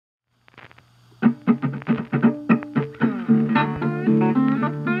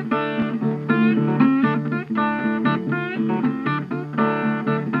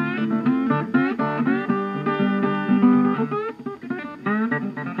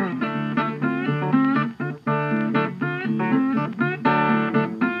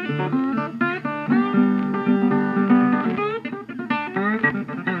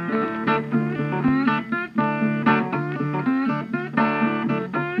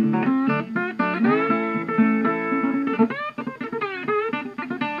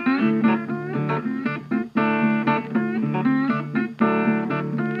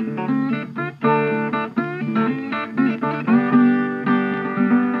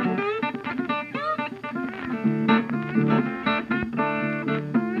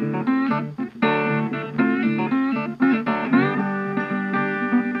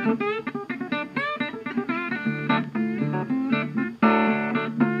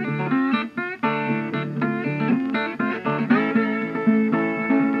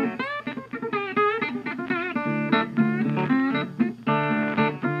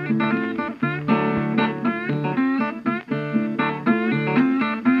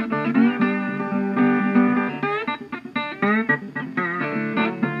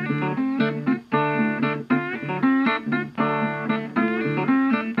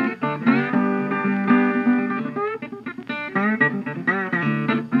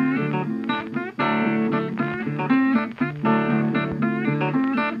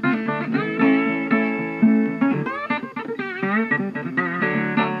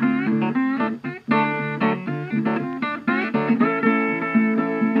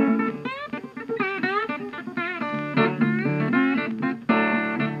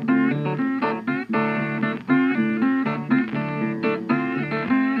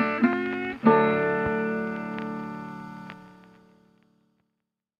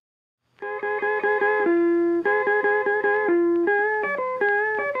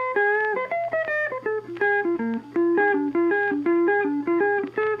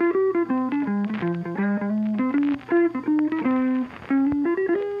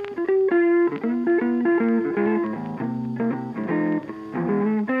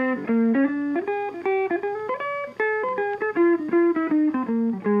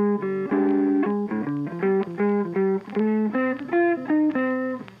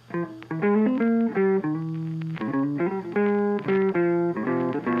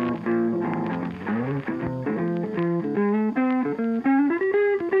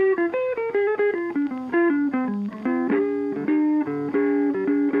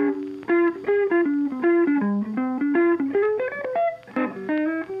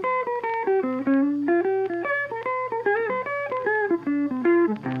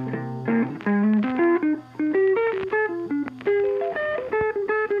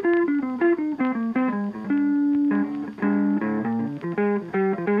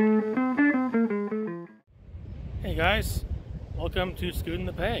guys, welcome to Scooting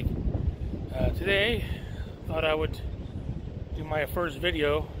the Peg. Today, thought I would do my first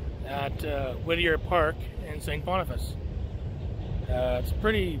video at Whittier Park in St. Boniface. It's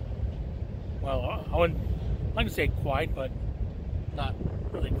pretty, well, I wouldn't like to say quiet, but not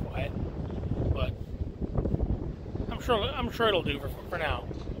really quiet. But I'm sure it'll do for now.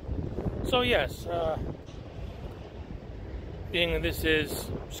 So yes, being that this is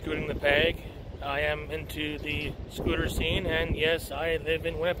Scooting the Peg, I am into the scooter scene, and yes, I live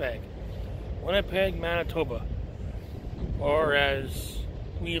in Winnipeg, Manitoba, or as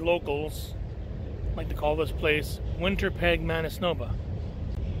we locals like to call this place, Winterpeg, Manitoba.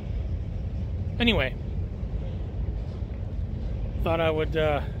 Anyway, thought I would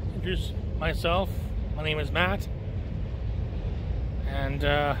introduce myself. My name is Matt, and in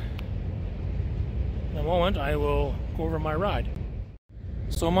a moment I will go over my ride.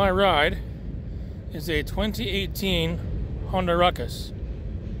 So my ride is a 2018 Honda Ruckus.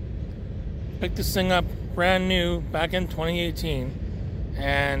 Picked this thing up brand new back in 2018,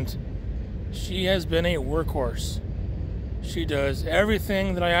 and she has been a workhorse. She does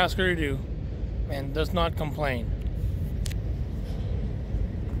everything that I ask her to do and does not complain.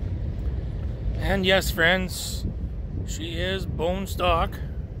 And yes, friends, she is bone stock,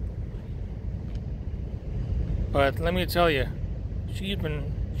 but let me tell you, she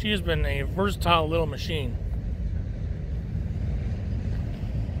has been a versatile little machine.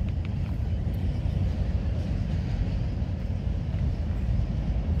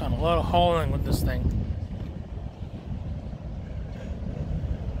 Done a lot of hauling with this thing.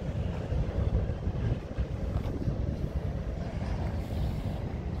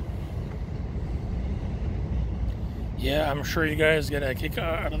 Yeah, I'm sure you guys get a kick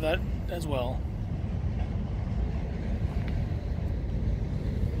out of that as well.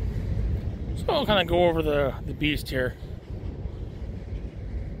 So I'll kind of go over the beast here.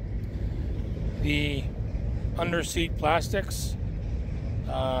 The under-seat plastics.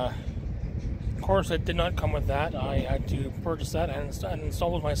 Of course, it did not come with that. I had to purchase that and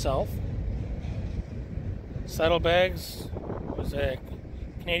install it myself. Saddlebags was a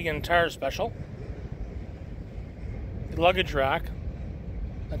Canadian Tire special. The luggage rack,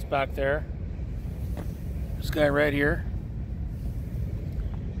 that's back there. This guy right here.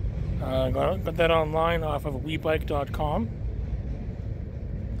 Got that online off of webike.com.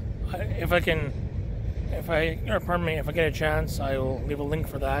 If I get a chance, I will leave a link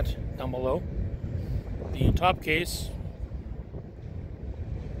for that down below. The top case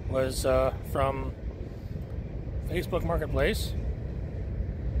was from Facebook Marketplace.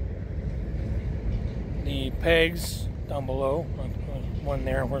 The pegs down below, one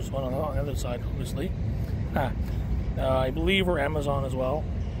there, there's one on the other side, obviously. I believe we're Amazon as well.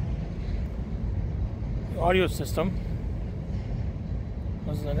 The audio system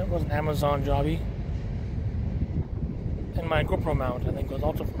was an Amazon jobby, and my GoPro mount, I think, was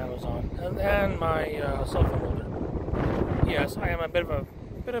also from Amazon, and my cell phone holder. Yes, I am a bit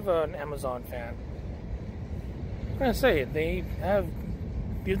of an Amazon fan. I'm gonna say they have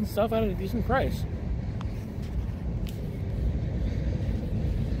decent stuff at a decent price.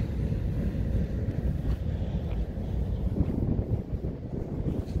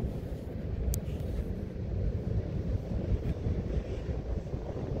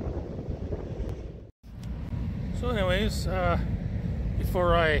 So anyways,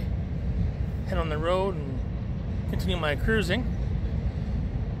 before I head on the road and continue my cruising,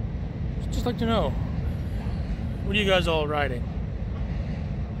 just like to know, what are you guys all riding?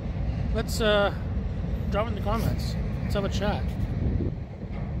 Let's drop it in the comments. Let's have a chat.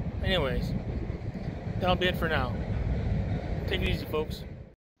 Anyways, that'll be it for now. Take it easy, folks.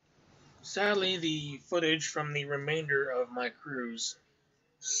 Sadly, the footage from the remainder of my cruise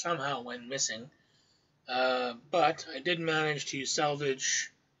somehow went missing. But I did manage to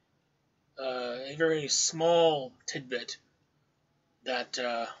salvage a very small tidbit that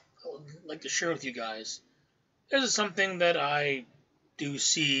I would like to share with you guys. This is something that I do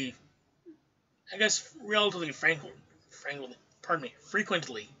see, I guess, relatively frequently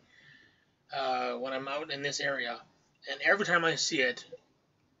when I'm out in this area, and every time I see it,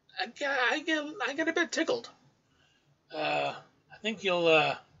 I get a bit tickled. I think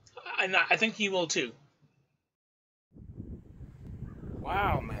I think you will too.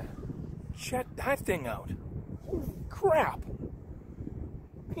 Wow, man. Check that thing out. Holy crap.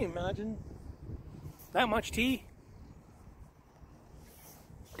 Can you imagine that much tea?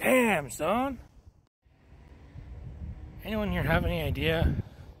 Damn, son. Anyone here have any idea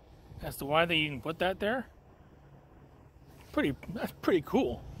as to why they even put that there? That's pretty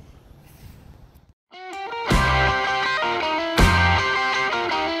cool.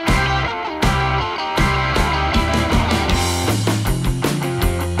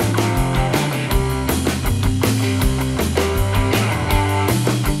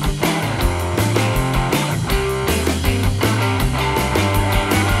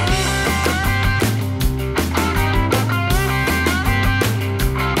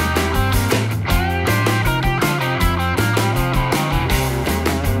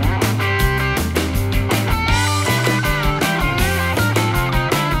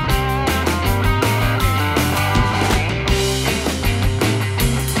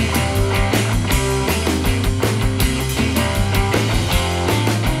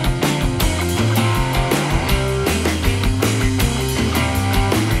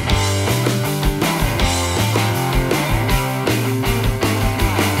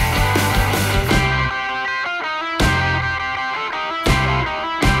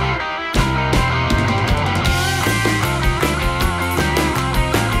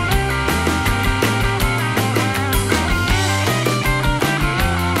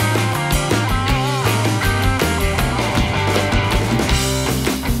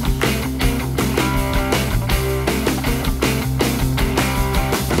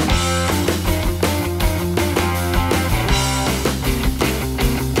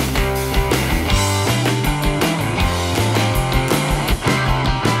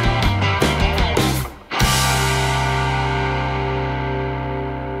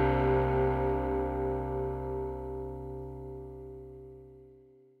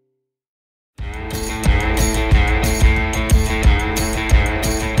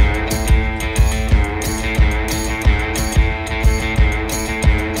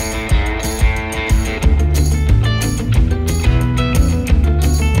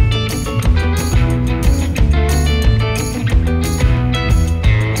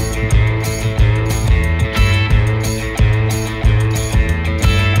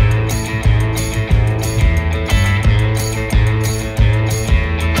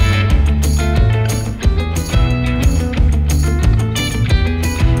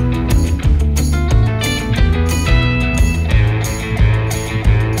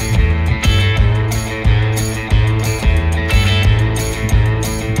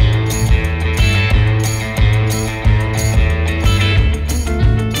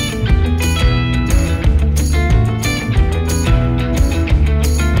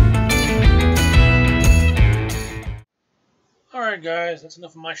 that's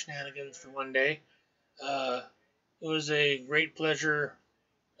enough of my shenanigans for one day. It was a great pleasure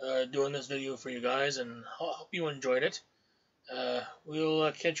doing this video for you guys, and I hope you enjoyed it. We'll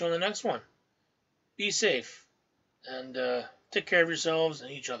catch you on the next one. Be safe, and take care of yourselves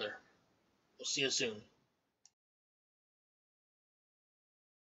and each other. We'll see you soon.